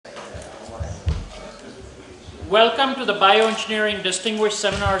Welcome to the Bioengineering Distinguished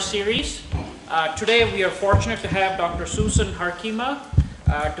Seminar Series. Today we are fortunate to have Dr. Susan Harkema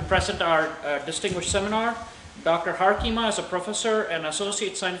to present our distinguished seminar. Dr. Harkema is a professor and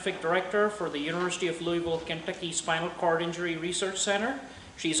associate scientific director for the University of Louisville, Kentucky Spinal Cord Injury Research Center.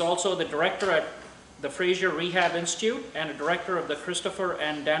 She's also the director at the Frazier Rehab Institute and a director of the Christopher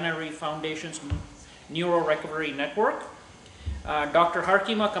and Dana Reeve Foundation's Neuro Recovery Network. Dr.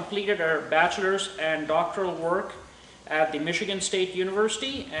 Harkema completed her bachelor's and doctoral work at the Michigan State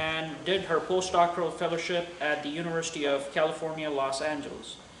University and did her postdoctoral fellowship at the University of California, Los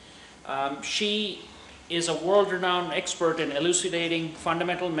Angeles. She is a world-renowned expert in elucidating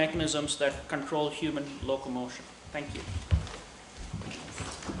fundamental mechanisms that control human locomotion. Thank you.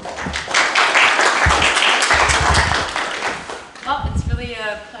 Well, it's really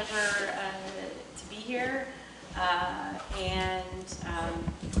a pleasure to be here.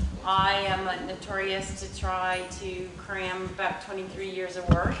 I am notorious to try to cram about 23 years of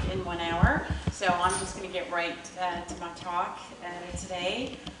work in 1 hour, so I'm just going to get right to my talk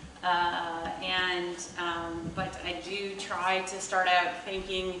today. But I do try to start out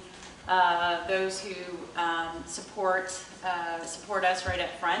thanking those who support us right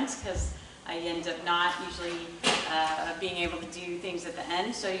up front, because I end up not usually being able to do things at the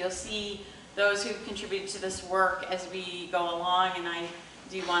end. So you'll see those who've contributed to this work as we go along, and I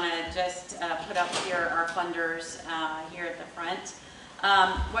do want to just put up here our funders here at the front.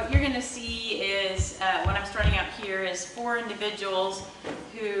 What you're going to see is, when I'm starting out here, is 4 individuals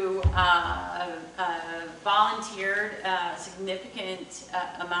who volunteered a significant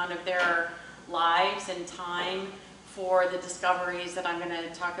amount of their lives and time for the discoveries that I'm going to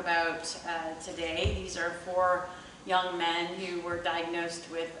talk about today. These are 4 young men who were diagnosed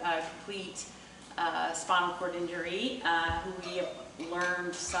with complete spinal cord injury, who we have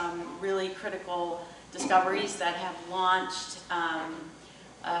learned some really critical discoveries that have launched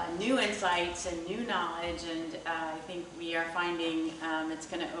new insights and new knowledge, and I think we are finding it's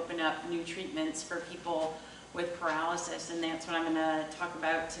going to open up new treatments for people with paralysis, and that's what I'm going to talk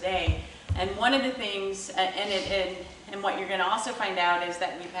about today. And one of the things, and what you're going to also find out, is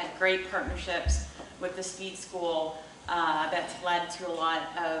that we've had great partnerships with the Speed School that's led to a lot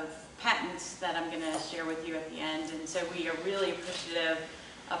of patents that I'm going to share with you at the end. And so we are really appreciative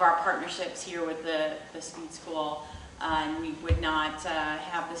of our partnerships here with the Speed School, and we would not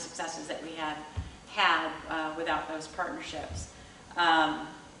have the successes that we have had without those partnerships.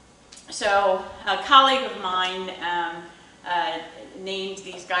 So a colleague of mine named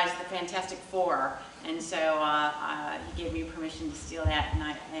these guys the Fantastic Four, and so he gave me permission to steal that,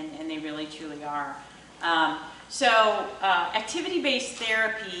 and they really truly are. Activity-based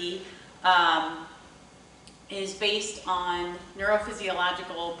therapy is based on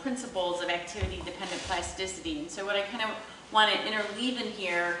neurophysiological principles of activity-dependent plasticity. And so what I kind of want to interleave in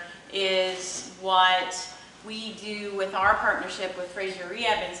here is what we do with our partnership with Frazier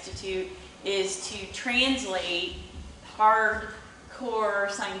Rehab Institute, is to translate hardcore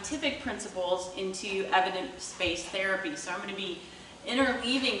scientific principles into evidence-based therapy. So I'm going to be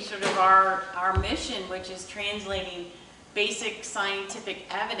interweaving sort of our mission, which is translating basic scientific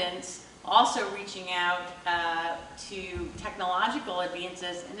evidence, also reaching out to technological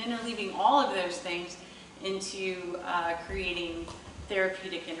advances, and interleaving all of those things into creating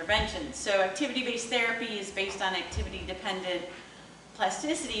therapeutic interventions. So activity-based therapy is based on activity-dependent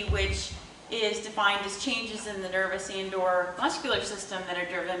plasticity, which is defined as changes in the nervous and/or muscular system that are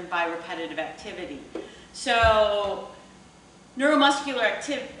driven by repetitive activity. So neuromuscular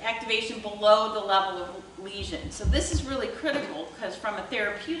activation below the level of lesion. So this is really critical, because from a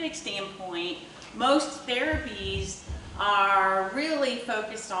therapeutic standpoint, most therapies are really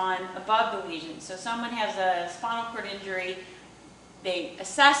focused on above the lesion. So someone has a spinal cord injury, they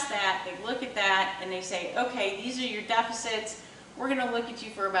assess that, they look at that, and they say, okay, these are your deficits, we're going to look at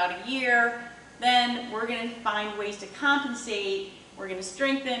you for about a year, then we're going to find ways to compensate, we're going to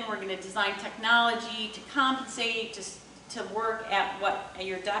strengthen, we're going to design technology to compensate, to work at what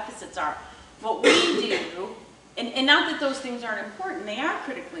your deficits are. What we do, and not that those things aren't important, they are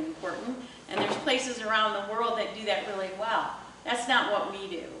critically important, and there's places around the world that do that really well. That's not what we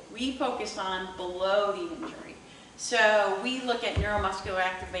do. We focus on below the injury. So we look at neuromuscular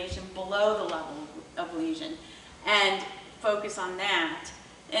activation below the level of lesion and focus on that.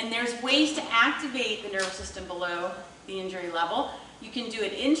 And there's ways to activate the nervous system below the injury level. You can do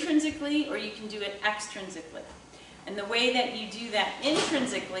it intrinsically, or you can do it extrinsically. And the way that you do that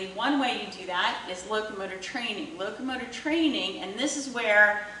intrinsically, one way you do that is locomotor training. Locomotor training, and this is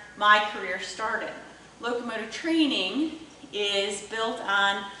where my career started. Locomotor training is built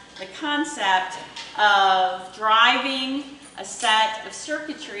on the concept of driving a set of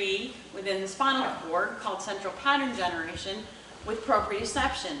circuitry within the spinal cord called central pattern generation with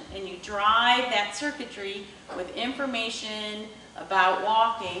proprioception. And you drive that circuitry with information about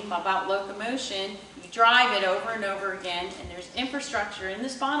walking, about locomotion. You drive it over and over again, and there's infrastructure in the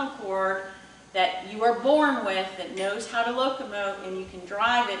spinal cord that you are born with that knows how to locomote, and you can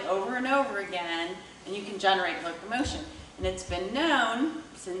drive it over and over again, and you can generate locomotion. And it's been known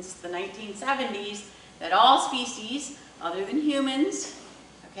since the 1970s that all species, other than humans,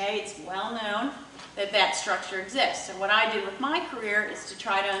 okay, it's well known that that structure exists. And what I did with my career is to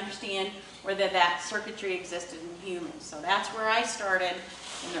try to understand whether that circuitry existed in humans. So that's where I started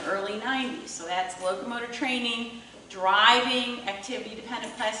in the early 90s. So that's locomotor training, driving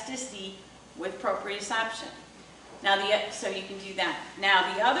activity-dependent plasticity with proprioception. Now, so you can do that.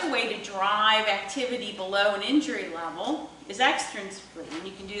 Now, the other way to drive activity below an injury level is extrinsically, and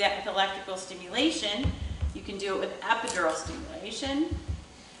you can do that with electrical stimulation. You can do it with epidural stimulation,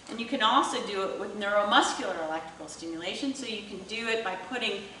 and you can also do it with neuromuscular electrical stimulation. So you can do it by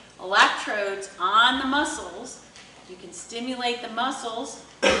putting electrodes on the muscles. You can stimulate the muscles,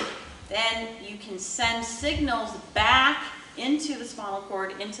 then you can send signals back into the spinal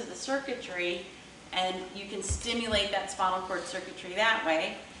cord, into the circuitry, and you can stimulate that spinal cord circuitry that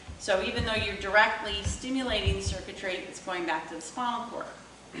way. So even though you're directly stimulating the circuitry, it's going back to the spinal cord.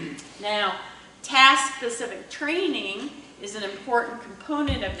 Now, task-specific training is an important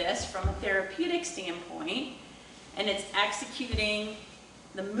component of this from a therapeutic standpoint, and it's executing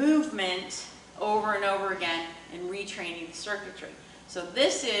the movement over and over again and retraining the circuitry. So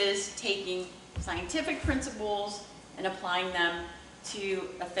this is taking scientific principles and applying them to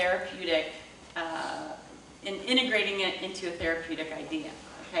a therapeutic, and integrating it into a therapeutic idea,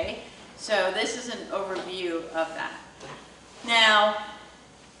 okay? So this is an overview of that. Now,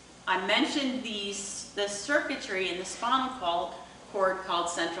 I mentioned the circuitry in the spinal cord called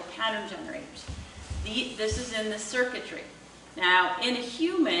central pattern generators. This is in the circuitry. Now, in a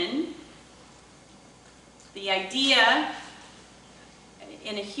human, the idea,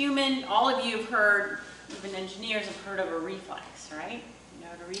 in a human, all of you have heard, even engineers have heard of a reflex, right? You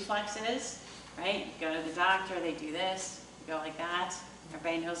know what a reflex is, right? You go to the doctor, they do this, you go like that.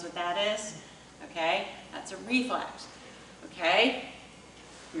 Everybody knows what that is, okay? That's a reflex, okay?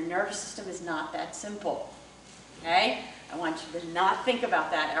 Your nervous system is not that simple, okay? I want you to not think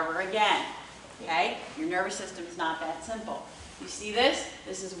about that ever again, okay? Your nervous system is not that simple. You see this?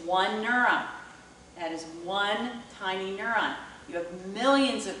 This is one neuron. That is one tiny neuron. You have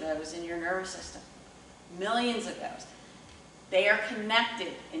millions of those in your nervous system. Millions of those. They are connected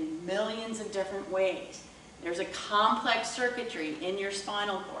in millions of different ways. There's a complex circuitry in your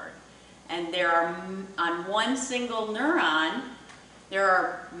spinal cord. And there are, on one single neuron, there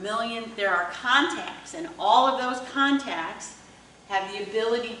are contacts, and all of those contacts have the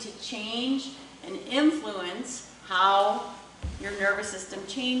ability to change and influence how your nervous system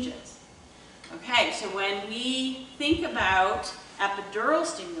changes. Okay, so when we think about epidural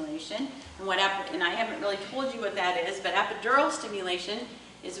stimulation, and I haven't really told you what that is, but epidural stimulation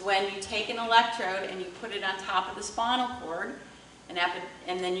is when you take an electrode and you put it on top of the spinal cord,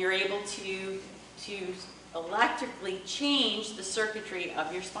 and then you're able to electrically change the circuitry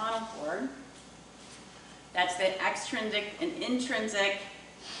of your spinal cord. That's the extrinsic and intrinsic.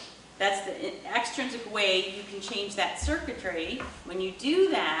 That's the extrinsic way you can change that circuitry. When you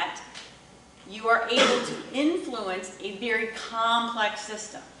do that, you are able to influence a very complex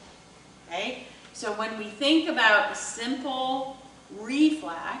system. Okay? So when we think about a simple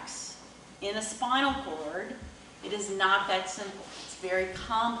reflex in a spinal cord, it is not that simple. It's very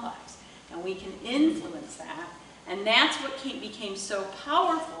complex. And we can influence that. And that's what became so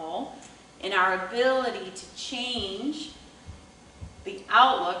powerful in our ability to change the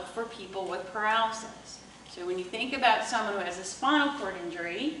outlook for people with paralysis. So when you think about someone who has a spinal cord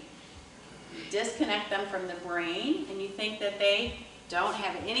injury, you disconnect them from the brain, and you think that they don't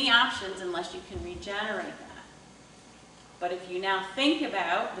have any options unless you can regenerate that. But if you now think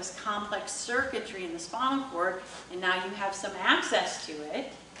about this complex circuitry in the spinal cord, and now you have some access to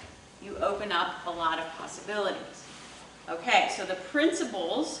it, you open up a lot of possibilities. Okay, so the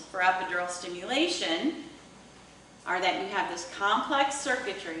principles for epidural stimulation are that you have this complex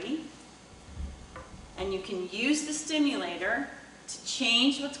circuitry, and you can use the stimulator to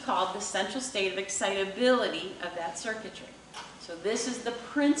change what's called the central state of excitability of that circuitry. So this is the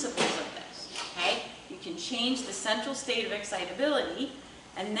principles of this, okay? You can change the central state of excitability,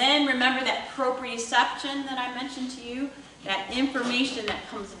 and then remember that proprioception that I mentioned to you, that information that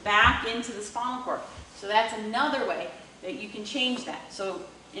comes back into the spinal cord. So that's another way that you can change that. So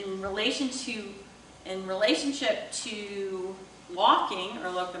in relation to in relationship to walking or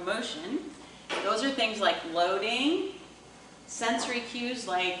locomotion, those are things like loading, sensory cues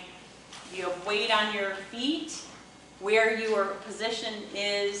like you have weight on your feet, where your position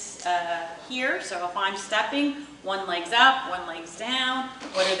is here. So if I'm stepping, one leg's up, one leg's down,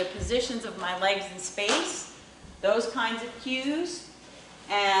 what are the positions of my legs in space? Those kinds of cues.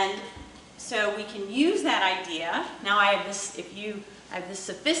 And so we can use that idea. Now I have this, I have this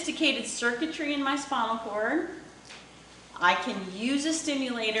sophisticated circuitry in my spinal cord. I can use a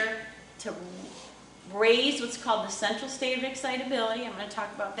stimulator to raise what's called the central state of excitability. I'm going to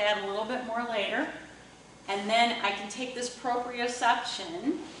talk about that a little bit more later. And then I can take this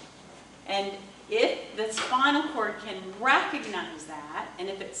proprioception, and if the spinal cord can recognize that, and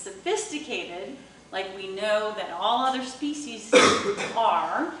if it's sophisticated, like we know that all other species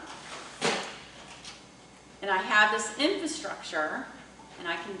are, and I have this infrastructure, and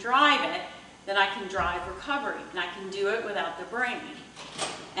I can drive it, then I can drive recovery, and I can do it without the brain.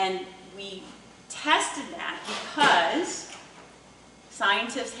 And we tested that because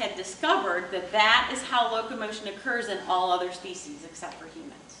scientists had discovered that that is how locomotion occurs in all other species except for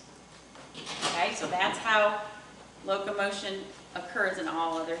humans. Okay, so that's how locomotion occurs in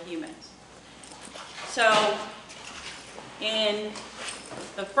all other humans. So in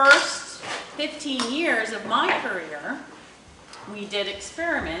the first 15 years of my career, we did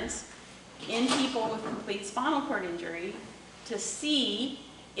experiments in people with complete spinal cord injury to see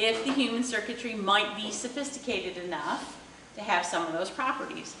if the human circuitry might be sophisticated enough to have some of those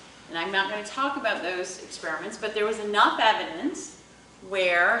properties. And I'm not going to talk about those experiments, but there was enough evidence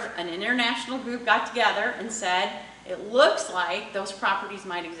where an international group got together and said, it looks like those properties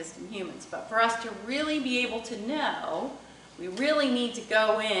might exist in humans. But for us to really be able to know, we really need to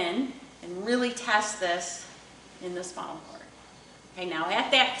go in and really test this in the spinal cord. Okay, now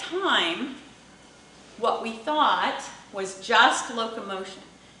at that time, what we thought was just locomotion.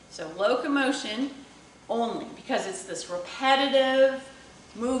 So locomotion only, because it's this repetitive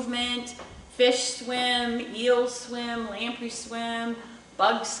movement, fish swim, eel swim, lamprey swim,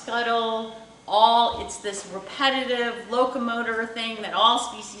 bug scuttle, it's this repetitive locomotor thing that all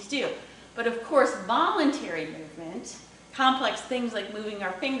species do. But of course, voluntary movement, complex things like moving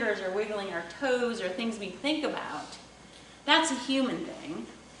our fingers or wiggling our toes or things we think about, that's a human thing.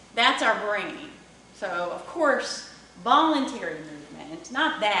 That's our brain. So of course, voluntary movement,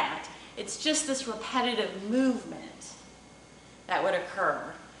 not that, it's just this repetitive movement that would occur.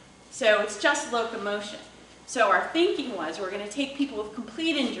 So it's just locomotion. So our thinking was we're going to take people with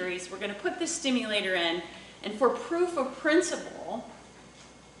complete injuries, we're going to put this stimulator in, and for proof of principle,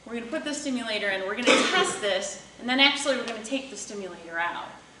 we're going to put the stimulator in, we're going to test this, and then actually we're going to take the stimulator out.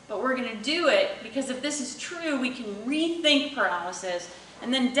 But we're going to do it because if this is true, we can rethink paralysis,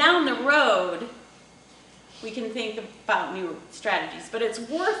 and then down the road, we can think about new strategies. But it's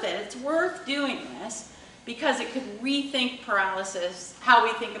worth it. It's worth doing this because it could rethink paralysis, how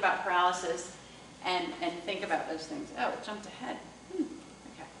we think about paralysis, and think about those things. Oh, it jumped ahead.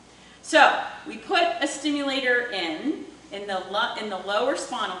 Okay. So we put a stimulator in the lower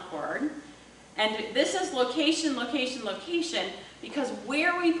spinal cord, and this is location, location, location, because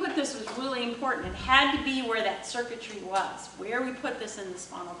where we put this was really important. It had to be where that circuitry was. Where we put this in the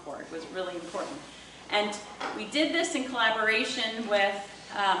spinal cord was really important. And we did this in collaboration with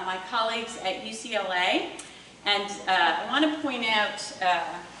my colleagues at UCLA. And I want to point out,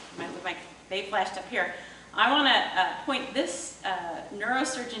 they flashed up here. I want to point this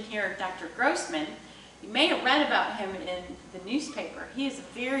neurosurgeon here, Dr. Grossman. You may have read about him in the newspaper. He is a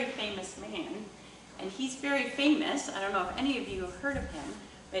very famous man. And he's very famous. I don't know if any of you have heard of him,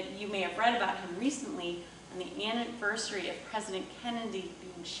 but you may have read about him recently on the anniversary of President Kennedy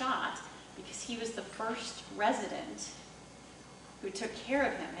being shot, because he was the first resident who took care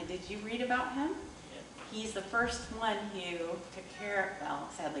of him. And did you read about him? Yeah. He's the first one who took care of, well,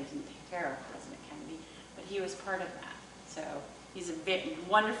 sadly didn't take care of President Kennedy, but he was part of that. So he's a very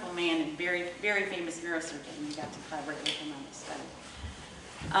wonderful man and very, very famous neurosurgeon. We got to collaborate with him on this study.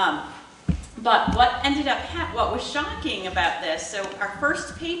 But what was shocking about this, so our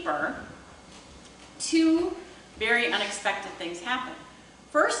first paper, two very unexpected things happened.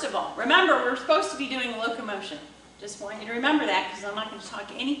 First of all, remember, we're supposed to be doing locomotion. Just want you to remember that because I'm not going to talk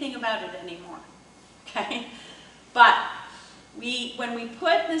anything about it anymore. Okay? But when we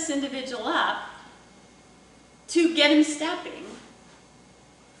put this individual up to get him stepping,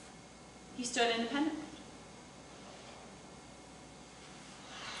 he stood independently.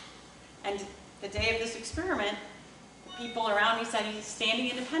 And the day of this experiment, the people around me said, he's standing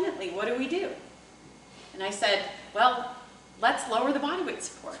independently. What do we do? And I said, well, let's lower the body weight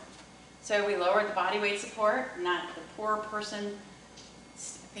support. So we lowered the body weight support, not the poor person,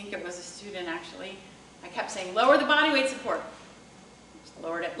 I think it was a student actually. I kept saying, lower the body weight support. Just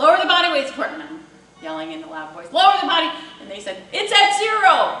lowered it, lower the body weight support. And I'm yelling in a loud voice, lower the body. And they said, it's at 0.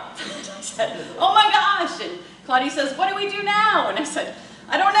 I said, oh my gosh. And Claudia says, what do we do now? And I said,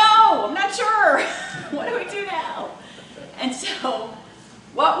 I don't know, I'm not sure. What do we do now? And so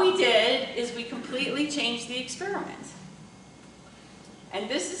what we did is we completely changed the experiment. And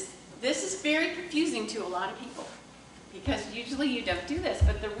this is very confusing to a lot of people, because usually you don't do this.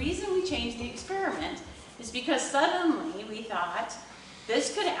 But the reason we changed the experiment is because suddenly we thought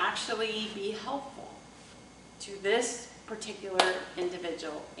this could actually be helpful to this particular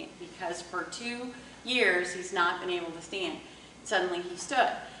individual, because for 2 years he's not been able to stand. Suddenly he stood.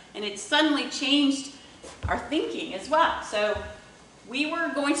 And it suddenly changed our thinking as well. So we were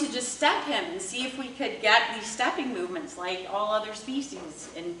going to just step him and see if we could get these stepping movements like all other species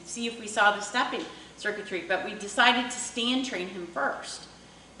and see if we saw the stepping circuitry, but we decided to stand train him first.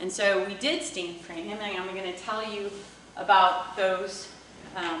 And so we did stand train him, and I'm going to tell you about those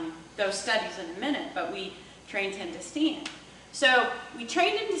studies in a minute, but we trained him to stand. So we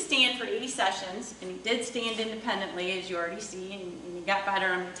trained him to stand for 80 sessions, and he did stand independently, as you already see, and he got better.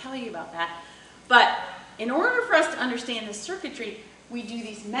 I'm going to tell you about that. But in order for us to understand the circuitry, we do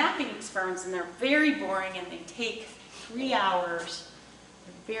these mapping experiments, and they're very boring, and they take 3 hours.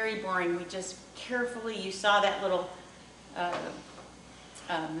 They're very boring. We just carefully, you saw that little,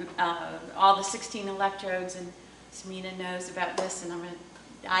 all the 16 electrodes, and Samina knows about this, and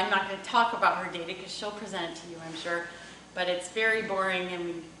I'm not going to talk about her data because she'll present it to you, I'm sure. But it's very boring, and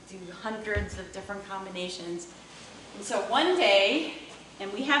we do hundreds of different combinations. And so one day,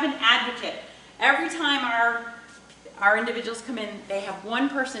 and we have an advocate. Every time our individuals come in, they have one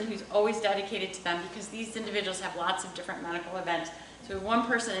person who's always dedicated to them, because these individuals have lots of different medical events. So one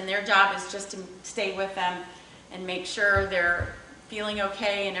person, and their job is just to stay with them and make sure they're feeling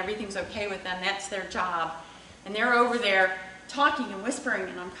okay and everything's okay with them. That's their job. And they're over there talking and whispering,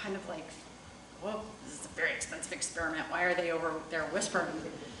 and I'm kind of like, whoa, this is a very expensive experiment. Why are they over there whispering?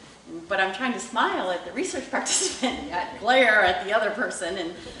 But I'm trying to smile at the research participant, yet glare at the other person,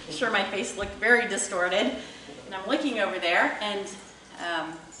 and sure, my face looked very distorted. And I'm looking over there, and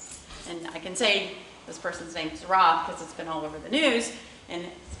I can say this person's name is Rob because it's been all over the news. And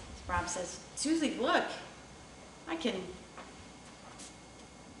Rob says, Susie, look, I can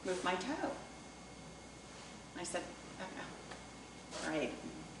move my toe. I said, oh, all right,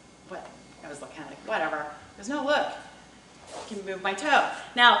 what? I was looking at it, whatever. He goes, no, look, I can move my toe.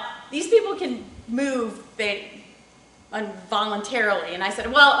 Now, these people can move involuntarily. And I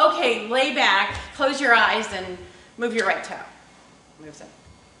said, well, okay, lay back, close your eyes, and move your right toe. Moves it.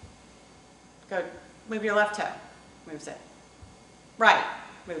 Go, move your left toe. Moves it. Right,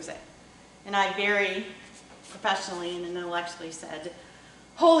 moves it. And I very professionally and intellectually said,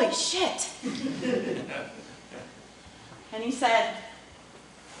 holy shit. And he said,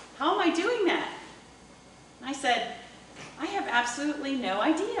 how am I doing that? And I said, I have absolutely no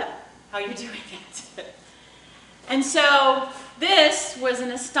idea how you're doing it. And so this was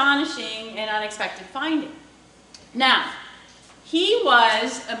an astonishing and unexpected finding. Now, he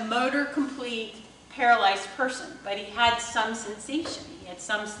was a motor complete paralyzed person, but he had some sensation. He had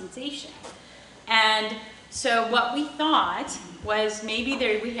some sensation. And so what we thought was maybe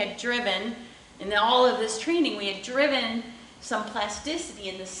we had driven, in all of this training, we had driven some plasticity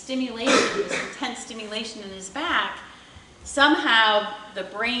in the stimulation, this intense stimulation in his back. Somehow the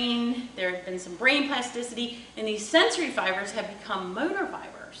brain, there had been some brain plasticity, and these sensory fibers have become motor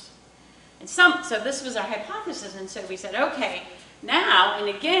fibers. And so this was our hypothesis, and so we said, okay, now, and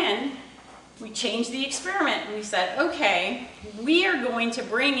again, we changed the experiment, and we said, okay, we are going to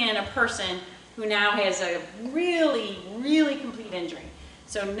bring in a person who now has a really, really complete injury.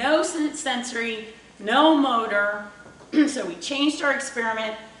 So no sensory, no motor. So we changed our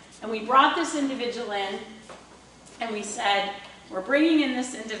experiment, and we brought this individual in, and we said, we're bringing in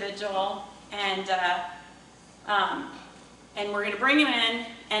this individual, and we're going to bring him in,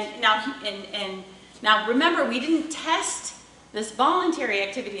 and now remember, we didn't test this voluntary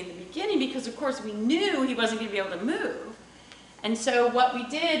activity in the beginning because, of course, we knew he wasn't going to be able to move. And so what we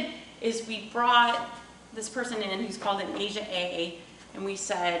did is we brought this person in who's called an Asia A, and we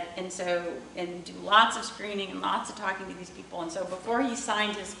said, and we do lots of screening and lots of talking to these people. And so before he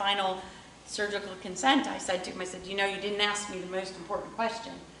signed his final surgical consent, I said to him, I said, you know, you didn't ask me the most important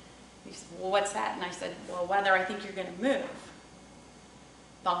question. He said, well, what's that? And I said, well, whether I think you're going to move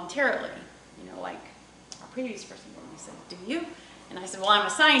voluntarily, you know, like our previous person did. He said, do you? And I said, well, I'm a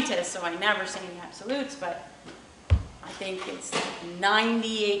scientist, so I never say any absolutes, but I think it's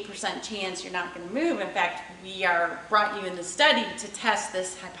 98% chance you're not going to move. In fact, we brought you in the study to test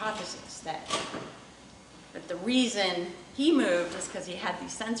this hypothesis that the reason he moved is because he had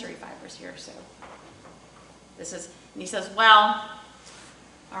these sensory fibers here. So this is, and he says, well,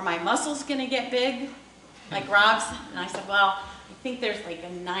 are my muscles going to get big like Rob's? And I said, well, I think there's like a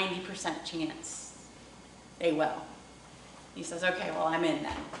 90% chance they will. He says, okay, well, I'm in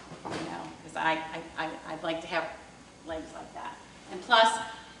then, because I'd like to have legs like that. And plus,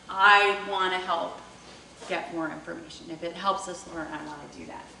 I want to help get more information. If it helps us learn, I want to do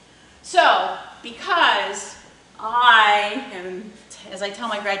that. So, because I am, as I tell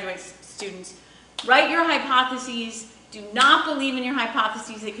my graduate students, write your hypotheses. Do not believe in your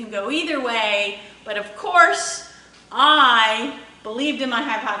hypotheses. It can go either way. But of course, I believed in my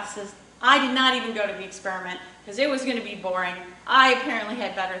hypothesis. I did not even go to the experiment because it was going to be boring. I apparently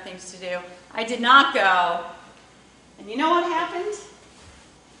had better things to do. I did not go. And you know what happened?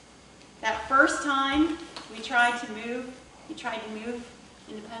 That first time we tried to move, he tried to move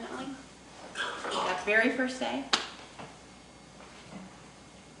independently. That very first day,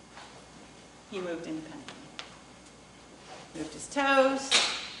 he moved independently. Moved his toes,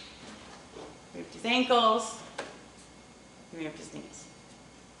 moved his ankles, moved his knees,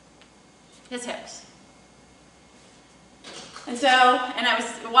 his hips. And so, and I was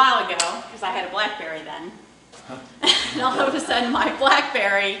a while ago, because I had a BlackBerry then, and all of a sudden my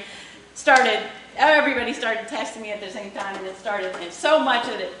BlackBerry started, everybody started texting me at the same time, and it started, and so much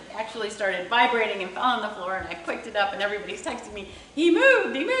that it actually started vibrating and fell on the floor, and I picked it up, and everybody's texting me, he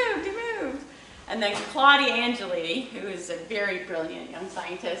moved, he moved, he moved. And then Claudia Angeli, who is a very brilliant young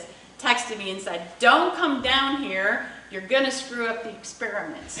scientist, texted me and said, don't come down here, you're going to screw up the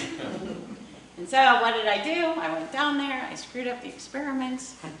experiments. And so what did I do? I went down there, I screwed up the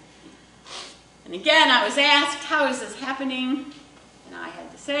experiments. And again, I was asked, how is this happening? And I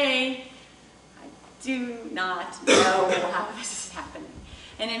had to say, I do not know how this is happening.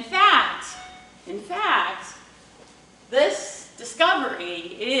 And in fact, this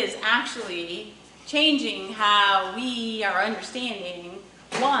discovery is actually changing how we are understanding,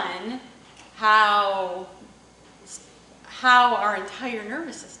 one, how our entire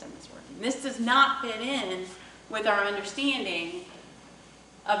nervous system is working. This does not fit in with our understanding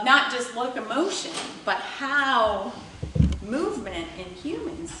of not just locomotion, but how movement in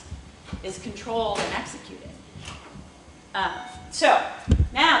humans is controlled and executed. So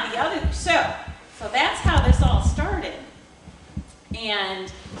that's how this all started. And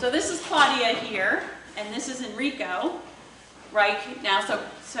so this is Claudia here, and this is Enrico right now.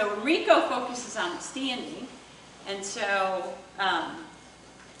 So Enrico focuses on standing, and so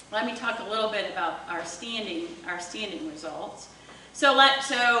let me talk a little bit about our standing results. So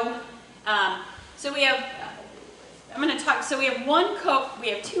we have I'm going to talk. So we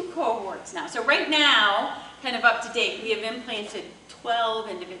have two cohorts now. So right now, kind of up to date, we have implanted 12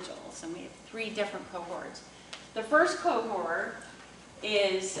 individuals, and we have 3 different cohorts. The first cohort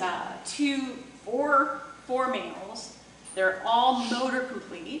is four males. They're all motor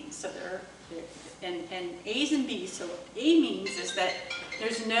complete, so and A's and B's. So what A means is that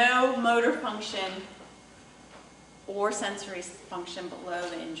there's no motor function or sensory function below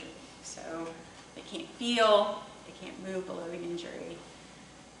the injury. So they can't feel, they can't move below the injury.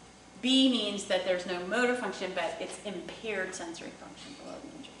 B means that there's no motor function, but it's impaired sensory function below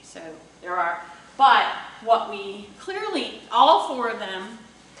the injury. So there are, but what we clearly, all 4 of them,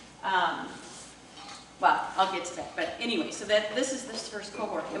 well, I'll get to that. But anyway, so this is this first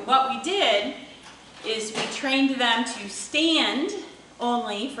cohort. And what we did is we trained them to stand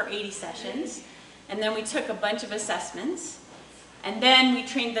only for 80 sessions. And then we took a bunch of assessments. And then we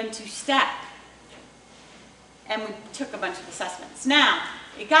trained them to step. And we took a bunch of assessments. Now,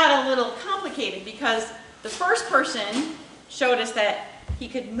 it got a little complicated because the first person showed us that he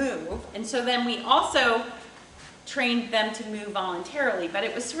could move. And so then we also trained them to move voluntarily. But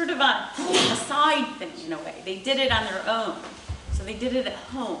it was sort of a side thing in a way. They did it on their own. So they did it at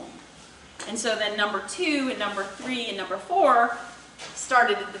home. And so then number 2 and number 3 and number 4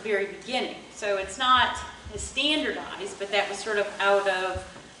 started at the very beginning. So it's not as standardized, but that was sort of out of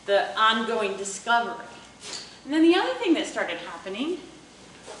the ongoing discovery. And then the other thing that started happening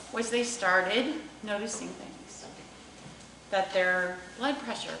was they started noticing things. That their blood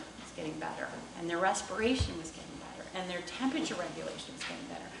pressure was getting better, and their respiration was getting better, and their temperature regulation was getting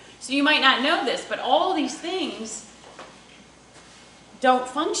better. So you might not know this, but all these things don't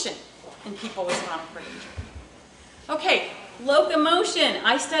function in people with spinal cord injury. Okay, locomotion.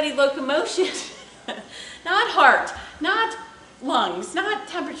 I study locomotion. Not heart, not lungs, not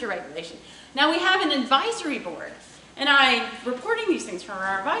temperature regulation. Now we have an advisory board. And I'm reporting these things from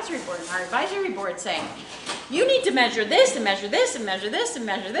our advisory board, and our advisory board saying, you need to measure this, and measure this, and measure this, and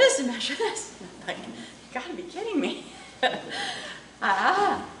measure this, and measure this. And I'm like, you gotta be kidding me. But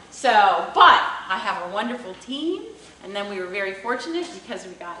I have a wonderful team, and then we were very fortunate because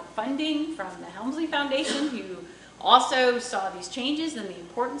we got funding from the Helmsley Foundation, who also saw these changes and the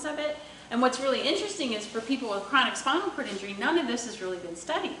importance of it. And what's really interesting is for people with chronic spinal cord injury, none of this has really been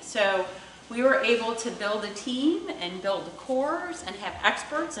studied. So we were able to build a team and build a course and have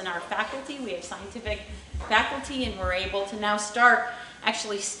experts in our faculty. We have scientific faculty, and we're able to now start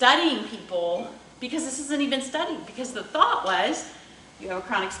actually studying people, because this isn't even studied, because the thought was, you have a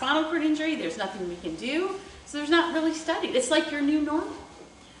chronic spinal cord injury, there's nothing we can do, so there's not really studied. It's like your new normal.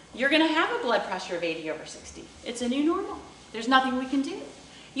 You're gonna have a blood pressure of 80/60. It's a new normal. There's nothing we can do.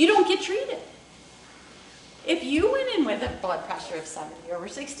 You don't get treated. If you went in with a blood pressure of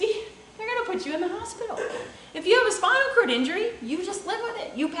 70/60, they're gonna put you in the hospital. If you have a spinal cord injury, you just live with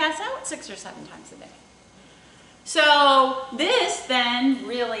it. You pass out 6 or 7 times a day. So this then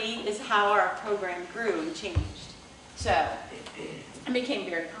really is how our program grew and changed. So it became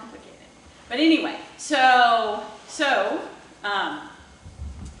very complicated. But anyway,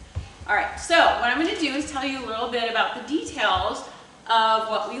 all right, so what I'm going to do is tell you a little bit about the details of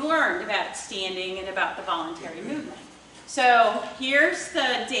what we learned about standing and about the voluntary movement. So here's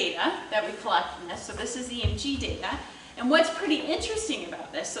the data that we collect from this. So this is EMG data. And what's pretty interesting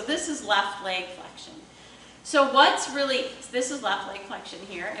about this, so this is left leg flexion. So this is left leg flexion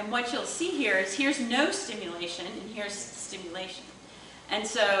here, and what you'll see here is here's no stimulation, and here's stimulation. And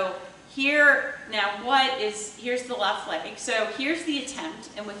so here, now here's the left leg. So here's the attempt,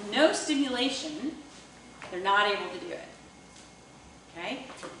 and with no stimulation, they're not able to do it. Okay?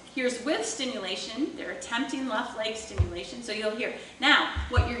 Here's with stimulation, they're attempting left leg stimulation, so you'll hear. Now,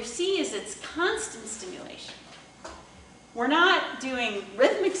 what you see is it's constant stimulation. We're not doing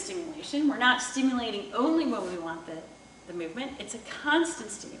rhythmic stimulation. We're not stimulating only when we want the movement. It's a constant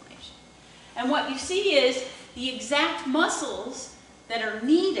stimulation. And what you see is the exact muscles that are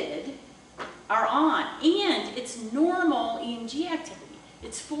needed are on, and it's normal EMG activity.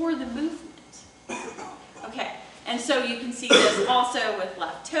 It's for the movement. Okay, and so you can see this also with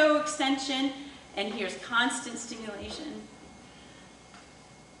left toe extension, and here's constant stimulation.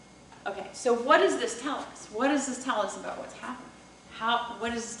 Okay, so what does this tell us? What does this tell us about what's happening?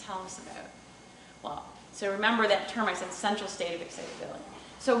 What does this tell us about? Well, so remember that term I said, central state of excitability.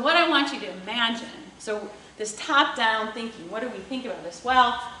 So what I want you to imagine, so this top-down thinking, what do we think about this?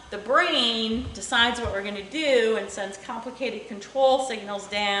 Well, the brain decides what we're going to do and sends complicated control signals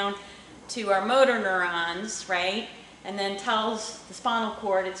down to our motor neurons, right? And then tells the spinal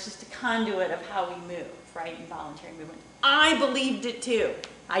cord it's just a conduit of how we move, right? Involuntary movement. I believed it too.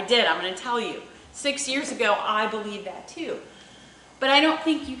 I did, I'm going to tell you. 6 years ago, I believed that too. But I don't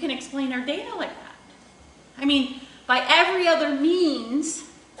think you can explain our data like that. I mean, by every other means,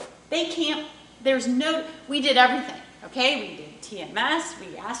 they can't, we did everything, okay? We did TMS,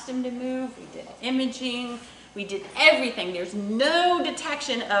 we asked them to move, we did imaging, we did everything. There's no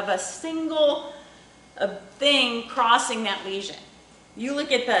detection of a single thing crossing that lesion. You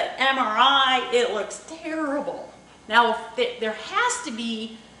look at the MRI, it looks terrible. Now, there has to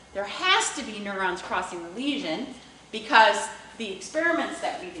be neurons crossing the lesion, because the experiments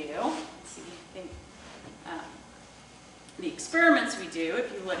that we do, let's see, the experiments we do,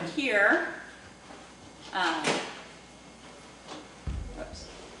 if you look here, oops,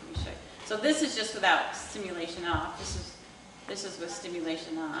 let me show you. So this is just without stimulation off. This is with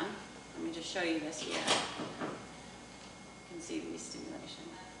stimulation on. Let me just show you this here. You can see the stimulation.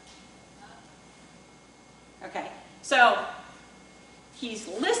 Okay. So he's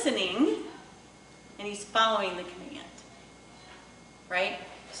listening and he's following the command, right?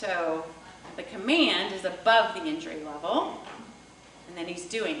 So the command is above the injury level, and then he's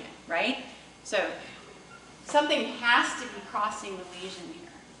doing it, right? So something has to be crossing the lesion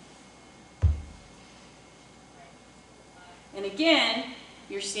here. And again,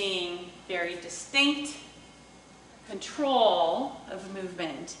 you're seeing very distinct control of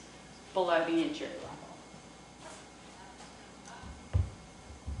movement below the injury level.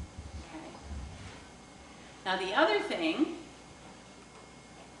 Now the other thing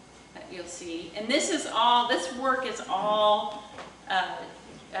that you'll see, and this work is all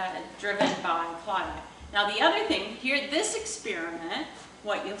driven by Claudia. Now the other thing here, this experiment,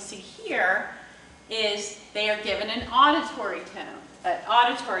 what you'll see here is they are given an auditory tone, an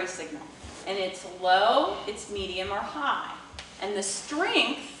auditory signal, and it's low, it's medium, or high, and the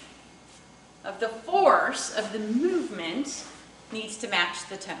strength of the force of the movement needs to match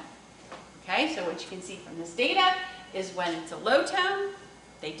the tone. Okay, so what you can see from this data is when it's a low tone,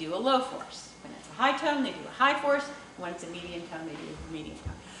 they do a low force. When it's a high tone, they do a high force. When it's a medium tone, they do a medium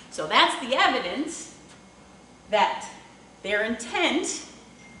tone. So that's the evidence that their intent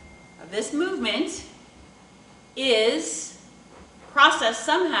of this movement is processed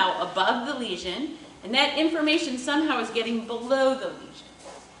somehow above the lesion, and that information somehow is getting below the lesion.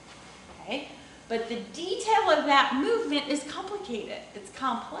 Okay? But the detail of that movement is complicated. It's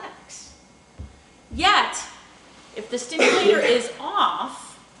complex. Yet, if the stimulator is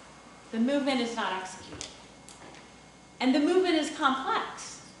off, the movement is not executed. And the movement is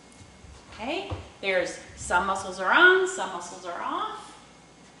complex. Okay? There's some muscles are on, some muscles are off,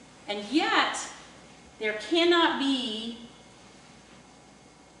 and yet there cannot be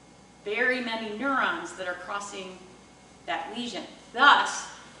very many neurons that are crossing that lesion. Thus,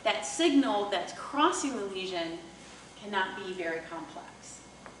 that signal that's crossing the lesion cannot be very complex.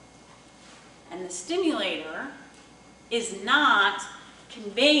 And the stimulator is not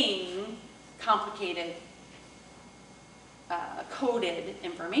conveying complicated coded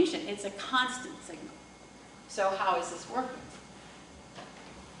information. It's a constant signal. So how is this working?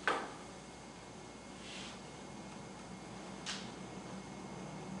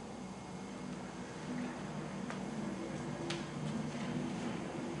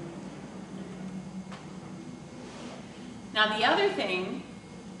 Now the other thing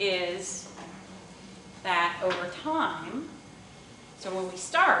is that over time, so when we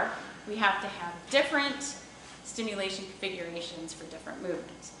start, we have to have different stimulation configurations for different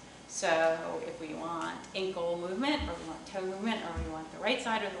movements. So if we want ankle movement, or we want toe movement, or we want the right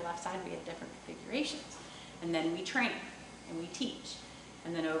side or the left side, we have different configurations. And then we train and we teach.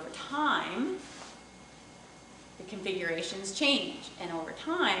 And then over time, the configurations change. And over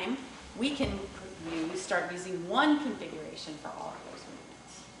time, we can start using one configuration for all of those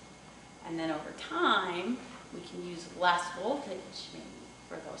movements. And then over time, we can use less voltage maybe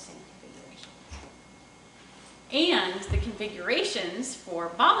for those same configurations. And the configurations for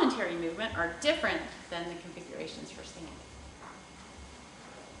voluntary movement are different than the configurations for standing.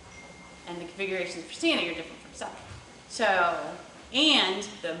 And the configurations for standing are different from sitting. So, and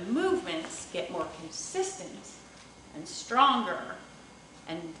the movements get more consistent and stronger,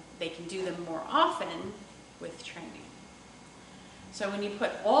 and they can do them more often with training. So when you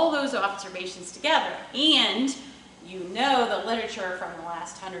put all those observations together, and you know the literature from the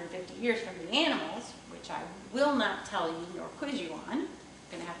last 150 years from the animals, which I will not tell you nor quiz you on, you're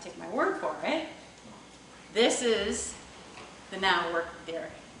going to have to take my word for it, this is the now working theory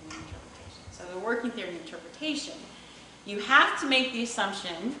and interpretation. So the working theory and interpretation, you have to make the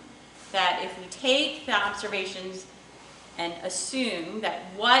assumption that if we take the observations and assume that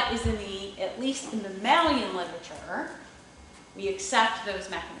what is in the, at least in the mammalian literature, we accept those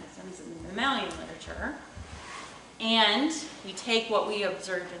mechanisms in the mammalian literature, and we take what we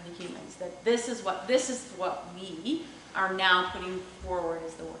observed in the humans, that this is what we are now putting forward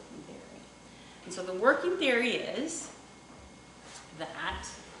as the working theory. And so the working theory is that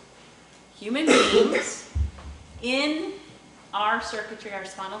human beings in our circuitry, our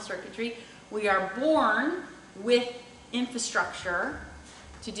spinal circuitry, we are born with infrastructure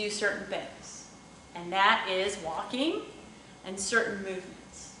to do certain things. And that is walking and certain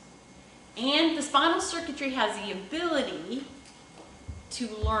movements. And the spinal circuitry has the ability to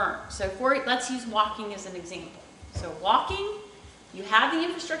learn. So let's use walking as an example. So walking, you have the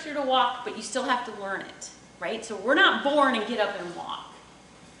infrastructure to walk, but you still have to learn it, right? So we're not born and get up and walk.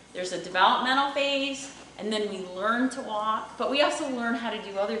 There's a developmental phase, and then we learn to walk, but we also learn how to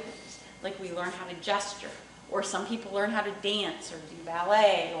do other things. Like we learn how to gesture, or some people learn how to dance, or do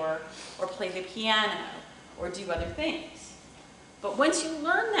ballet, or play the piano, or do other things. But once you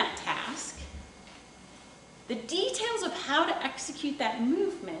learn that task, the details of how to execute that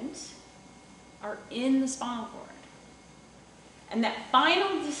movement are in the spinal cord. And that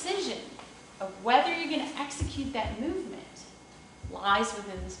final decision of whether you're going to execute that movement lies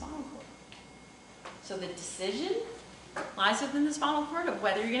within the spinal cord. So the decision lies within the spinal cord of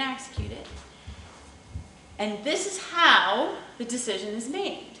whether you're going to execute it. And this is how the decision is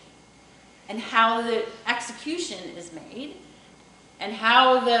made, and how the execution is made, and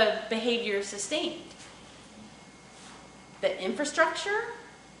how the behavior is sustained. The infrastructure,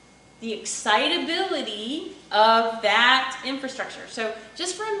 the excitability of that infrastructure. So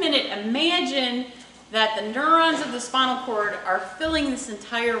just for a minute, imagine that the neurons of the spinal cord are filling this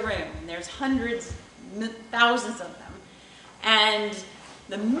entire room, and there's hundreds, thousands of them. And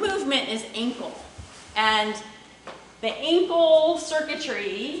the movement is ankle. And the ankle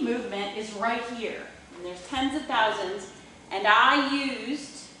circuitry movement is right here. And there's tens of thousands. And I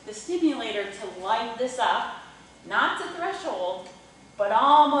used the stimulator to light this up not to threshold, but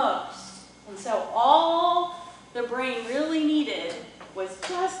almost. And so all the brain really needed was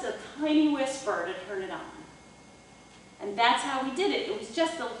just a tiny whisper to turn it on. And that's how we did it. It was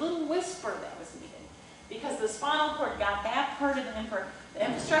just a little whisper that was needed. Because the spinal cord got that part of the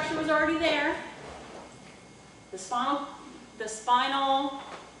infrastructure was already there. The spinal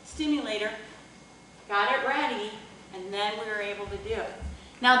stimulator got it ready, and then we were able to do it.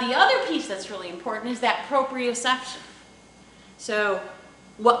 Now the other piece that's really important is that proprioception. So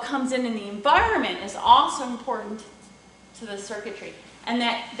what comes in the environment is also important to the circuitry. And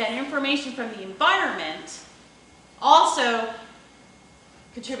that information from the environment also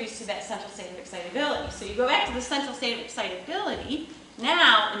contributes to that central state of excitability. So you go back to the central state of excitability.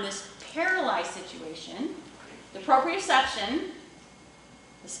 Now, in this paralyzed situation, the proprioception,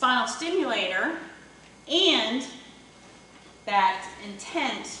 the spinal stimulator, and that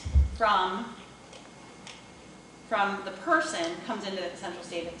intent from the person comes into the central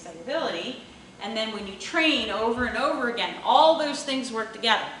state of excitability. And then when you train over and over again, all those things work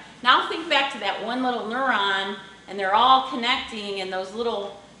together. Now think back to that one little neuron, and they're all connecting, and those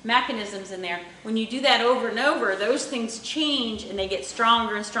little mechanisms in there. When you do that over and over, those things change, and they get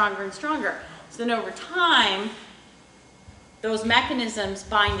stronger and stronger and stronger. So then over time, those mechanisms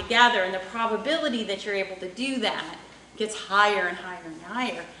bind together, and the probability that you're able to do that gets higher and higher and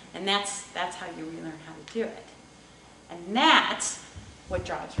higher. And that's how you relearn how to do it. And that's what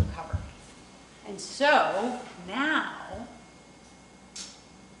drives recovery. And so now,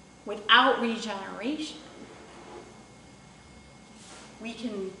 without regeneration,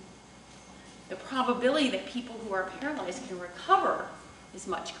 the probability that people who are paralyzed can recover is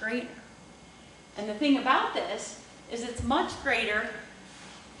much greater. And the thing about this is it's much greater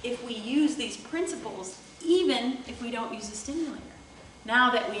if we use these principles, even if we don't use a stimulator. Now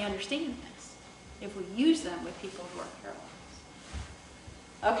that we understand this, if we use them with people who are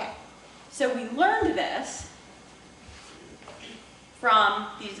paralyzed. Okay, so we learned this from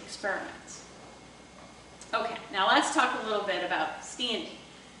these experiments. Okay, now let's talk a little bit about standing.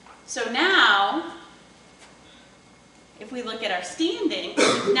 So now, if we look at our standing,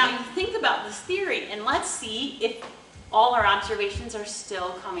 now you think about this theory, and let's see if all our observations are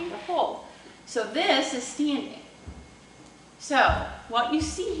still coming to hold. So this is standing. So what you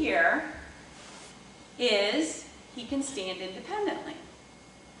see here is he can stand independently.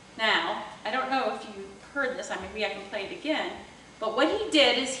 Now, I don't know if you heard this, maybe I can play it again, but what he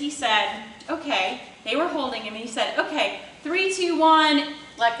did is he said, okay, they were holding him, and he said, okay, 3, 2, 1,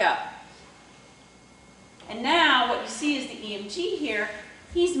 let go. And now what you see is the EMG here,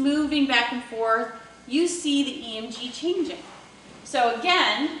 he's moving back and forth. You see the EMG changing. So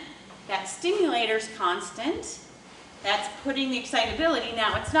again, that stimulator's constant. That's putting the excitability.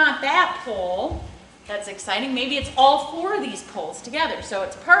 Now it's not that pole that's exciting. Maybe it's all 4 of these poles together. So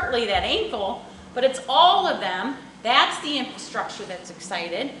it's partly that ankle, but it's all of them. That's the infrastructure that's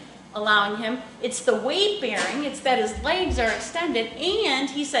excited, allowing him. It's the weight bearing. It's that his legs are extended. And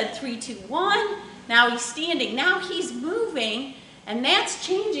he said 3, 2, 1. Now he's standing. Now he's moving, and that's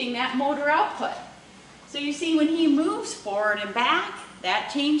changing that motor output. So you see when he moves forward and back,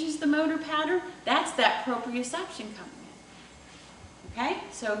 that changes the motor pattern. That's that proprioception coming in. Okay?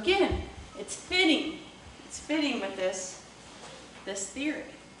 So again, it's fitting. It's fitting with this theory.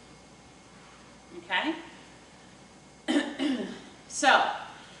 Okay? So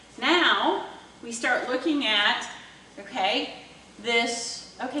now we start looking at, okay,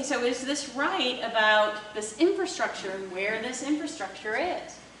 so is this right about this infrastructure and where this infrastructure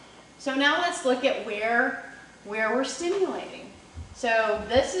is? So now let's look at where we're stimulating. So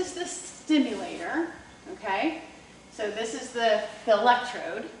this is the stimulator, okay? So this is the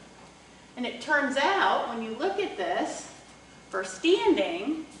electrode. And it turns out, when you look at this, for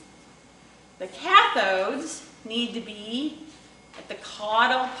standing, the cathodes need to be at the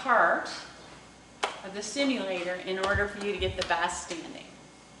caudal part of the stimulator in order for you to get the best standing.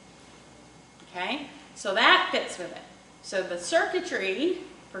 Okay? So that fits with it. So the circuitry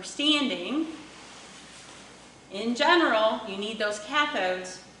for standing, in general, you need those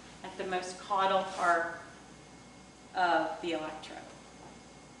cathodes at the most caudal part of the electrode.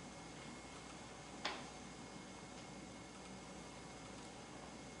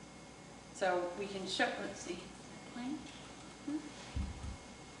 So we can show, let's see, plane? I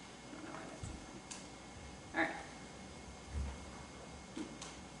don't know where that's. All right.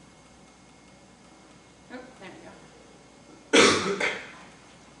 Oh, there we go.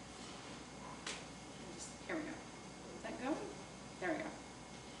 Here we go. Is that going? There we go.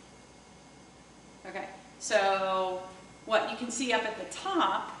 Okay, so what you can see up at the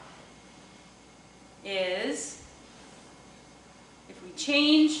top is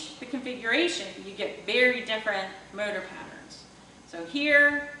change the configuration, you get very different motor patterns. So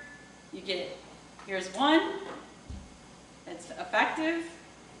here, here's one that's effective.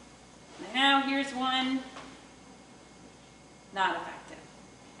 Now here's one not effective.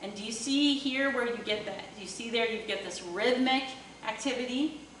 And do you see here where you get that? Do you see there you get this rhythmic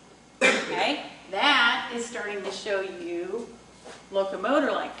activity? Okay, that is starting to show you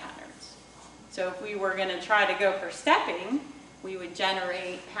locomotor-like patterns. So if we were going to try to go for stepping, we would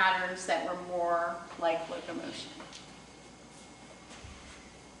generate patterns that were more like locomotion.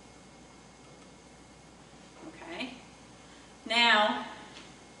 Okay, now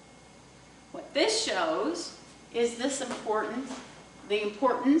what this shows is the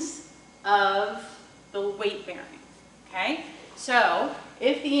importance of the weight bearing. Okay, so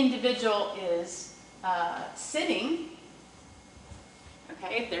if the individual is sitting,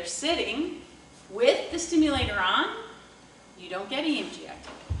 okay, if they're sitting with the stimulator on, you don't get EMG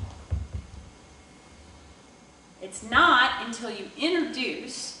activity. It's not until you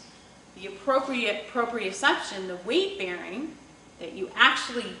introduce the appropriate proprioception, the weight bearing, that you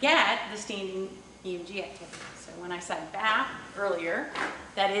actually get the standing EMG activity. So when I said back earlier,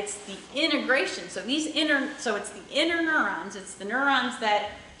 that it's the integration. So it's the inner neurons, it's the neurons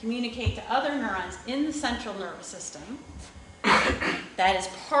that communicate to other neurons in the central nervous system. That is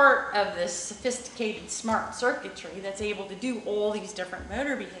part of this sophisticated smart circuitry that's able to do all these different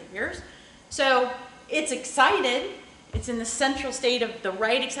motor behaviors. So it's excited, it's in the central state of the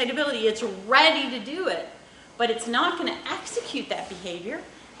right excitability, it's ready to do it, but it's not going to execute that behavior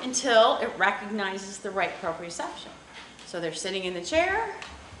until it recognizes the right proprioception. So they're sitting in the chair,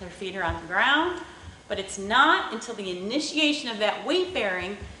 their feet are on the ground, but it's not until the initiation of that weight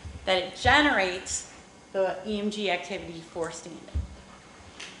bearing that it generates the EMG activity for standing.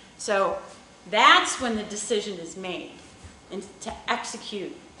 So that's when the decision is made to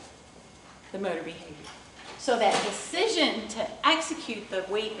execute the motor behavior. So that decision to execute the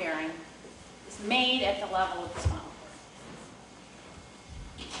weight bearing is made at the level of the spinal cord.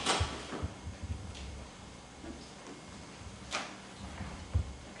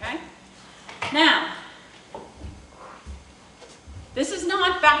 Okay? Now, this is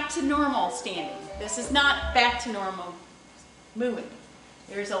not back to normal standing. This is not back to normal moving.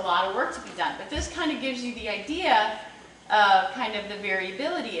 There's a lot of work to be done, but this kind of gives you the idea of kind of the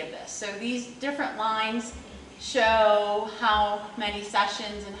variability of this. So these different lines show how many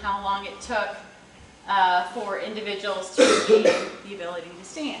sessions and how long it took for individuals to gain the ability to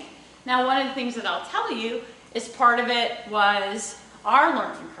stand. Now, one of the things that I'll tell you is part of it was our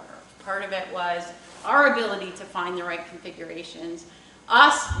learning curve. Part of it was our ability to find the right configurations,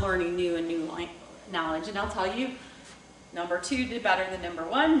 us learning new knowledge. And I'll tell you, number 2 did better than number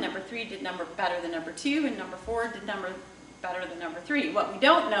 1, number 3 did better than number 2, and number 4 did better than number 3. What we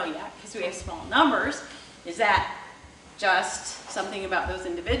don't know yet, because we have small numbers, is that just something about those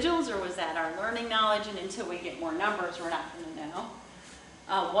individuals, or was that our learning knowledge? And until we get more numbers, we're not going to know.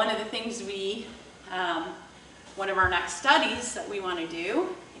 One of the things one of our next studies that we want to do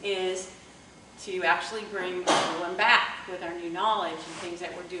is to actually bring everyone back with our new knowledge and things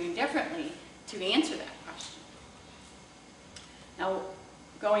that we're doing differently to answer that question. Now,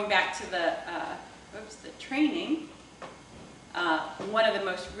 going back to the training, one of the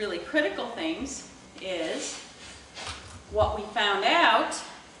most really critical things is what we found out.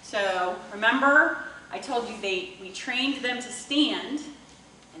 So remember, I told you we trained them to stand,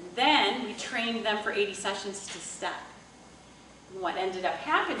 and then we trained them for 80 sessions to step. And what ended up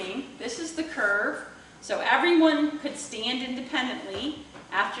happening, this is the curve. So everyone could stand independently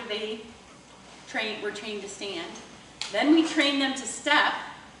after they were trained to stand. Then we trained them to step,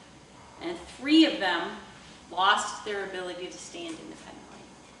 and 3 of them lost their ability to stand independently.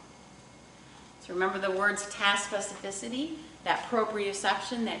 So remember the words task specificity, that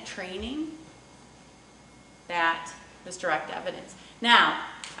proprioception, that training, that was direct evidence. Now,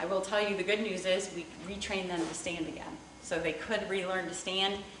 I will tell you the good news is we retrained them to stand again. So they could relearn to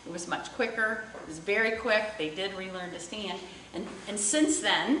stand. It was much quicker. It was very quick. They did relearn to stand. And since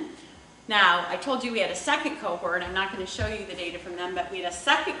then, now I told you we had a second cohort. I'm not going to show you the data from them, but we had a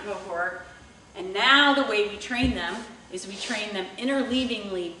second cohort. And now the way we train them is we train them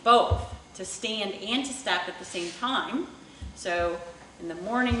interleavingly both to stand and to step at the same time. So in the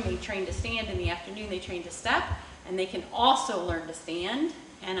morning they train to stand, in the afternoon they train to step, and they can also learn to stand.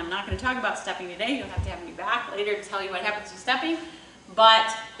 And I'm not going to talk about stepping today. You'll have to have me back later to tell you what happens with stepping.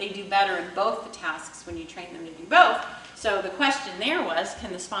 But they do better in both the tasks when you train them to do both. So the question there was,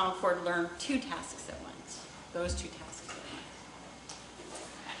 can the spinal cord learn 2 tasks at once? Those 2 tasks at once.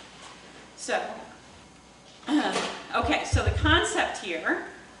 Okay. So Okay, so the concept here,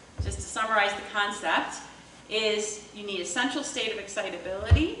 just to summarize the concept, is you need a central state of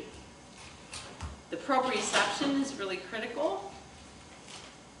excitability. The proprioception is really critical.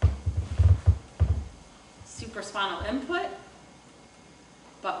 Supraspinal input.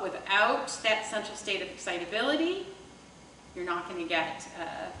 But without that central state of excitability, you're not going to get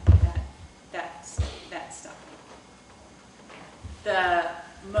that stuff. The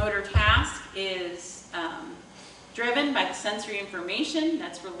motor task is driven by the sensory information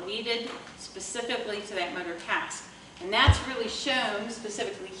that's related specifically to that motor task. And that's really shown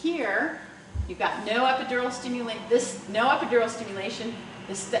specifically here. You've got no epidural stimulation. No epidural stimulation.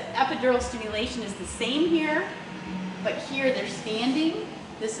 The epidural stimulation is the same here, but here they're standing.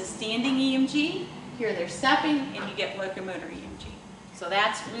 This is standing EMG. Here they're stepping, and you get locomotor EMG. So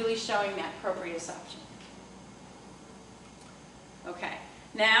that's really showing that proprioception. Okay.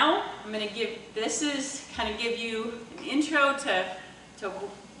 Now I'm going to give. This is kind of give you an intro to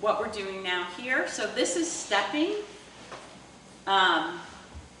what we're doing now here. So this is stepping. And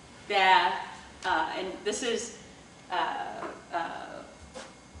this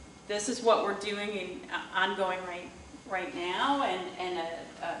is what we're doing in ongoing right now, and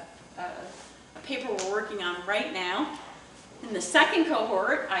a paper we're working on right now. In the second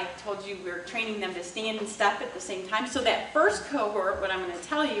cohort, I told you we're training them to stand and step at the same time. So that first cohort, what I'm going to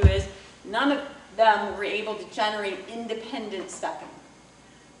tell you is none of them were able to generate independent stepping.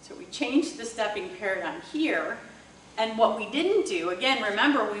 So we changed the stepping paradigm here. And what we didn't do, again,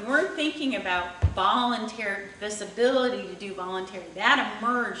 remember, we weren't thinking about voluntary, this ability to do voluntary. That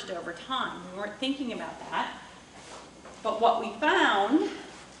emerged over time. We weren't thinking about that. But what we found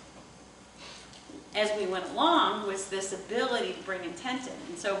as we went along was this ability to bring intent in.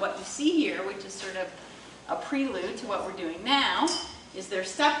 And so what you see here, which is sort of a prelude to what we're doing now, is they're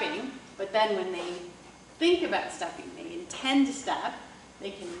stepping, but then when they think about stepping, they intend to step,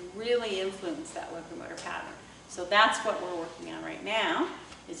 they can really influence that locomotor pattern. So that's what we're working on right now,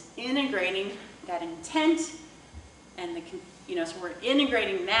 is integrating that intent, and so we're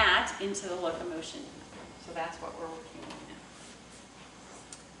integrating that into the locomotion. So that's what we're working on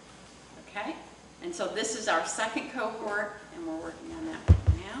now. Okay? And so this is our second cohort, and we're working on that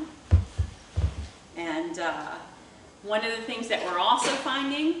right now. And one of the things that we're also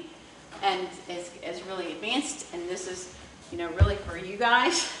finding, and is really advanced, and this is, really for you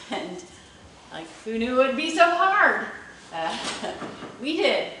guys, and like, who knew it would be so hard? We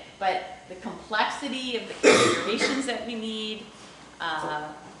did, but the complexity of the configurations that we need,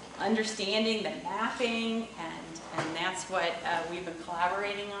 understanding the mapping, and that's what we've been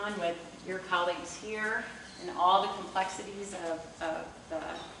collaborating on with your colleagues here, and all the complexities of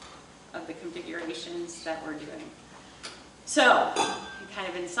the configurations that we're doing. So, kind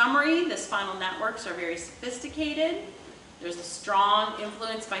of in summary, the spinal networks are very sophisticated. There's a strong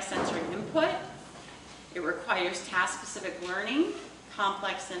influence by sensory input. It requires task-specific learning,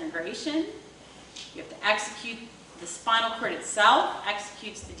 complex integration. You have to execute, the spinal cord itself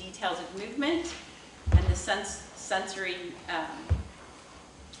executes the details of movement, and the sensory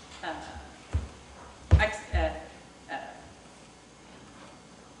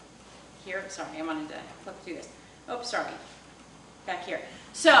here, sorry, I wanted to flip through this. Oh, sorry, back here.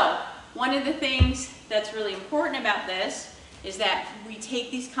 So, one of the things that's really important about this is that we take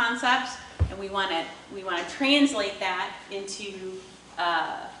these concepts and we want to translate that into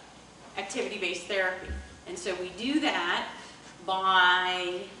activity-based therapy. And so we do that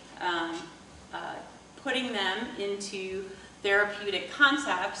by putting them into therapeutic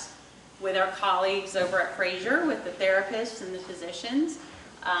concepts with our colleagues over at Fraser, with the therapists and the physicians,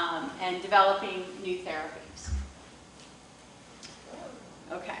 and developing new therapies.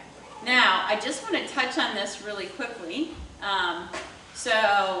 Okay. Now, I just want to touch on this really quickly.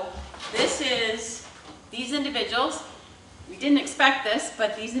 So these individuals, we didn't expect this,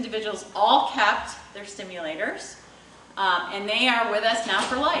 but these individuals all kept their stimulators, and they are with us now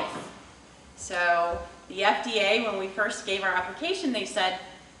for life. So the FDA, when we first gave our application, they said,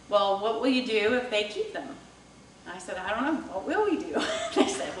 well, what will you do if they keep them? And I said, I don't know, what will we do? They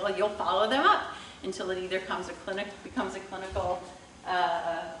said, well, you'll follow them up until it either becomes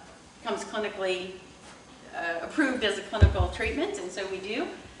clinically approved as a clinical treatment, and so we do.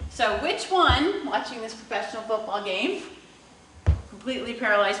 So which one, watching this professional football game, completely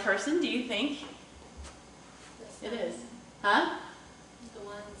paralyzed person, do you think it is? Huh? The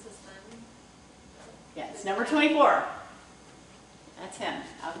one suspended? Yeah, it's number 24. That's him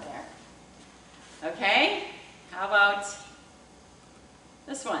out there. Okay, how about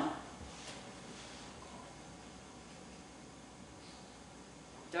this one?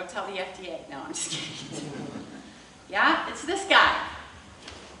 Don't tell the FDA. No, I'm just kidding. Yeah, it's this guy.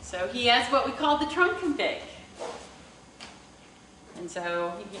 So he has what we call the trunk config. And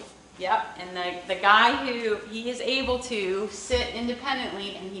so, yep, and the guy who, he is able to sit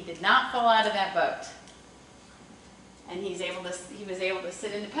independently, and he did not fall out of that boat. And he was able to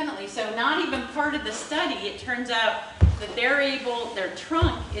sit independently. So not even part of the study, it turns out that their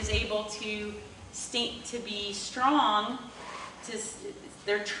trunk is able to be strong,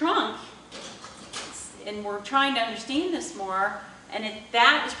 their trunk, and we're trying to understand this more, and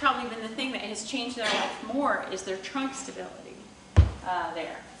that has probably been the thing that has changed their life more, is their trunk stability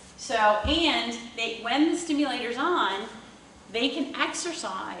there. So, and when the stimulator's on, they can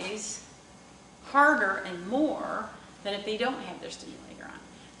exercise harder and more than if they don't have their stimulator on.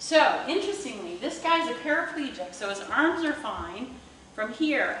 So, interestingly, this guy's a paraplegic, so his arms are fine from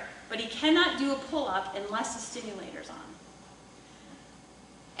here, but he cannot do a pull-up unless the stimulator's on.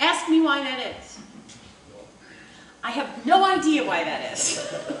 Ask me why that is. I have no idea why that is.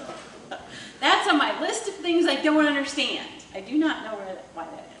 That's on my list of things I don't understand. I do not know why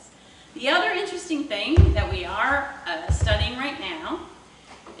that is. The other interesting thing that we are studying right now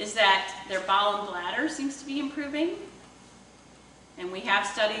is that their bowel and bladder seems to be improving. And we have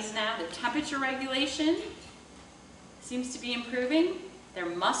studies now, their temperature regulation seems to be improving. Their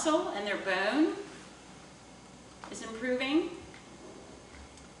muscle and their bone is improving.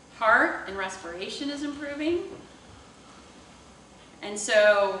 Heart and respiration is improving. And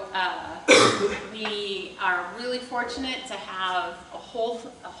so we are really fortunate to have a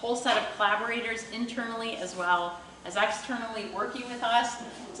whole set of collaborators internally as well as externally working with us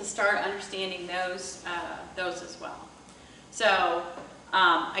to start understanding those as well. So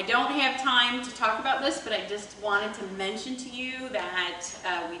I don't have time to talk about this, but I just wanted to mention to you that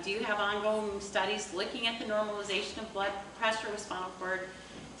we do have ongoing studies looking at the normalization of blood pressure with spinal cord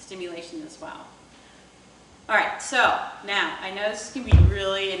stimulation as well. All right, so now I know this is going to be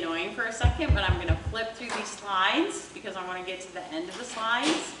really annoying for a second, but I'm going to flip through these slides because I want to get to the end of the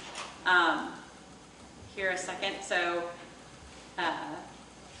slides. Here a second. So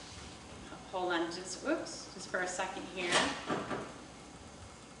hold on, just for a second here.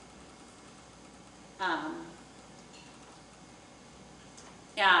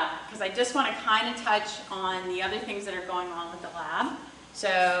 Yeah, because I just want to kind of touch on the other things that are going on with the lab.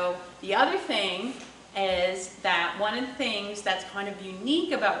 So the other thing is that one of the things that's kind of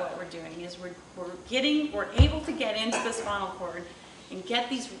unique about what we're doing is we're able to get into the spinal cord and get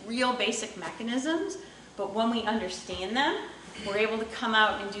these real basic mechanisms, but when we understand them, we're able to come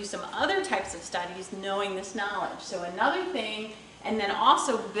out and do some other types of studies knowing this knowledge. So another thing, and then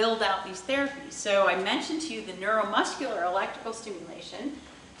also build out these therapies. So I mentioned to you the neuromuscular electrical stimulation.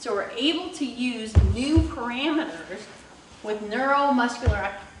 So we're able to use new parameters with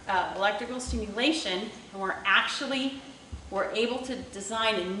neuromuscular electrical stimulation, and we're able to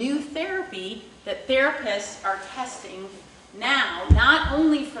design a new therapy that therapists are testing now, not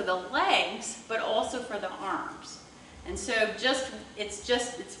only for the legs, but also for the arms. And so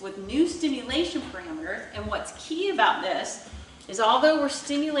it's with new stimulation parameters, and what's key about this is although we're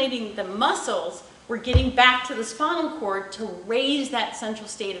stimulating the muscles, we're getting back to the spinal cord to raise that central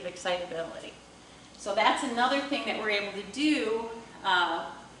state of excitability. So that's another thing that we're able to do. And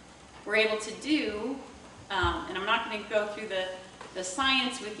I'm not going to go through the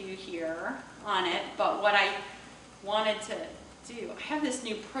science with you here on it, but what I wanted to do, I have this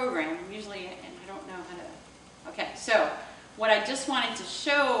new program, usually, and I don't know how to, okay, so what I just wanted to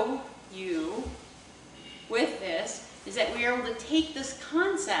show you with this is that we are able to take this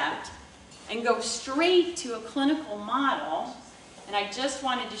concept and go straight to a clinical model, and I just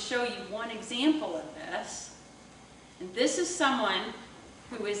wanted to show you one example of this. And this is someone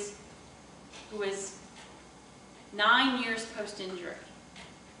who is 9 years post-injury.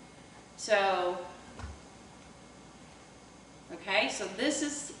 So, okay, so this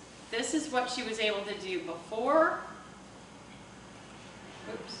is what she was able to do before.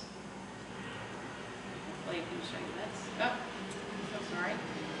 Oops. Hopefully I can show you this. Oh, so sorry. Is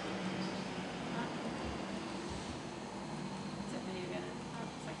that video gonna? Oh,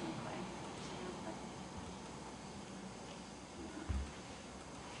 it's like gonna play.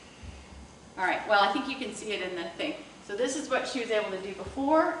 All right, well, I think you can see it in the thing. So this is what she was able to do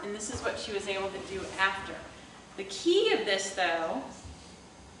before, and this is what she was able to do after. The key of this, though,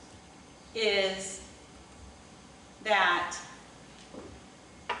 is that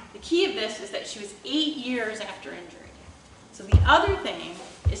she was 8 years after injury. So the other thing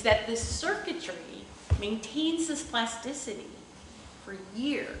is that this circuitry maintains this plasticity for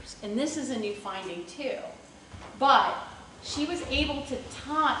years, and this is a new finding too. But she was able to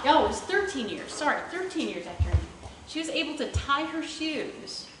tie, oh, it was 13 years, sorry, 13 years after her knee. She was able to tie her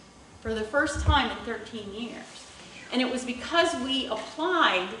shoes for the first time in 13 years. And it was because we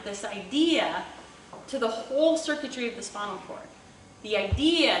applied this idea to the whole circuitry of the spinal cord. The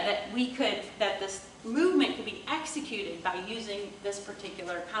idea that that this movement could be executed by using this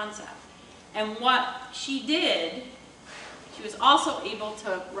particular concept. And what she did, she was also able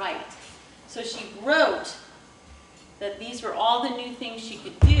to write. So she wrote that these were all the new things she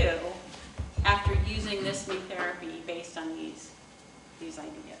could do after using this new therapy based on these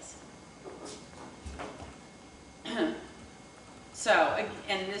ideas. So,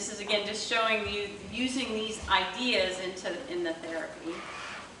 and this is again just showing you using these ideas in the therapy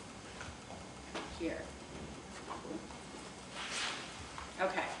here.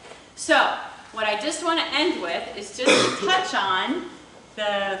 Okay, so what I just want to end with is just to touch on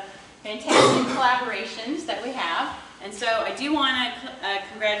the fantastic collaborations that we have. And so I do want to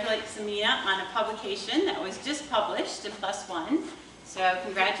congratulate Samina on a publication that was just published in PLOS ONE. So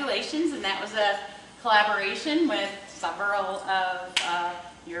congratulations, and that was a collaboration with several of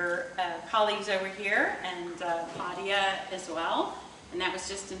your colleagues over here, and Claudia as well. And that was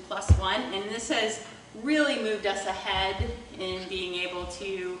just in PLOS ONE. And this has really moved us ahead in being able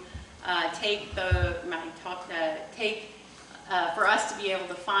to for us to be able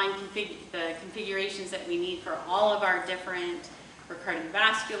to find the configurations that we need for all of our different, for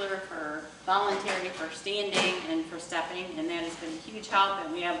cardiovascular, for voluntary, for standing, and for stepping. And that has been a huge help.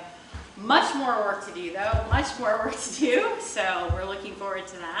 And we have much more work to do, though, much more work to do. So we're looking forward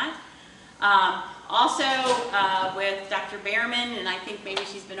to that. Also, with Dr. Behrman, and I think maybe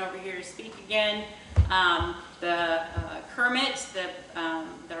she's been over here to speak again, the Kermit,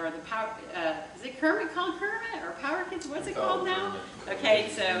 or the Power, is it Kermit called Kermit, or Power Kids, what's it called now? Okay,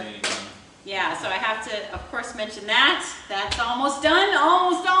 so, yeah, so I have to, of course, mention that. That's almost done,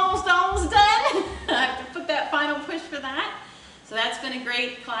 almost done. I have to put that final push for that. So that's been a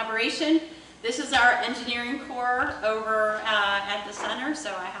great collaboration. This is our engineering core over at the center,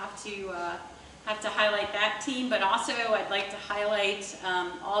 so I have to highlight that team, but also I'd like to highlight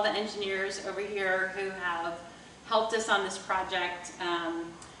all the engineers over here who have helped us on this project,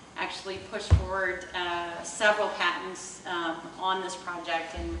 actually push forward several patents on this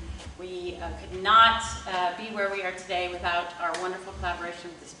project, and we could not be where we are today without our wonderful collaboration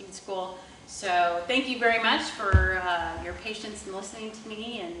with the Speed School. So thank you very much for your patience in listening to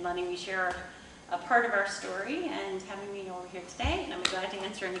me and letting me share a part of our story and having me over here today, and I'm glad to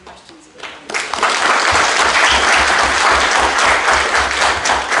answer any questions.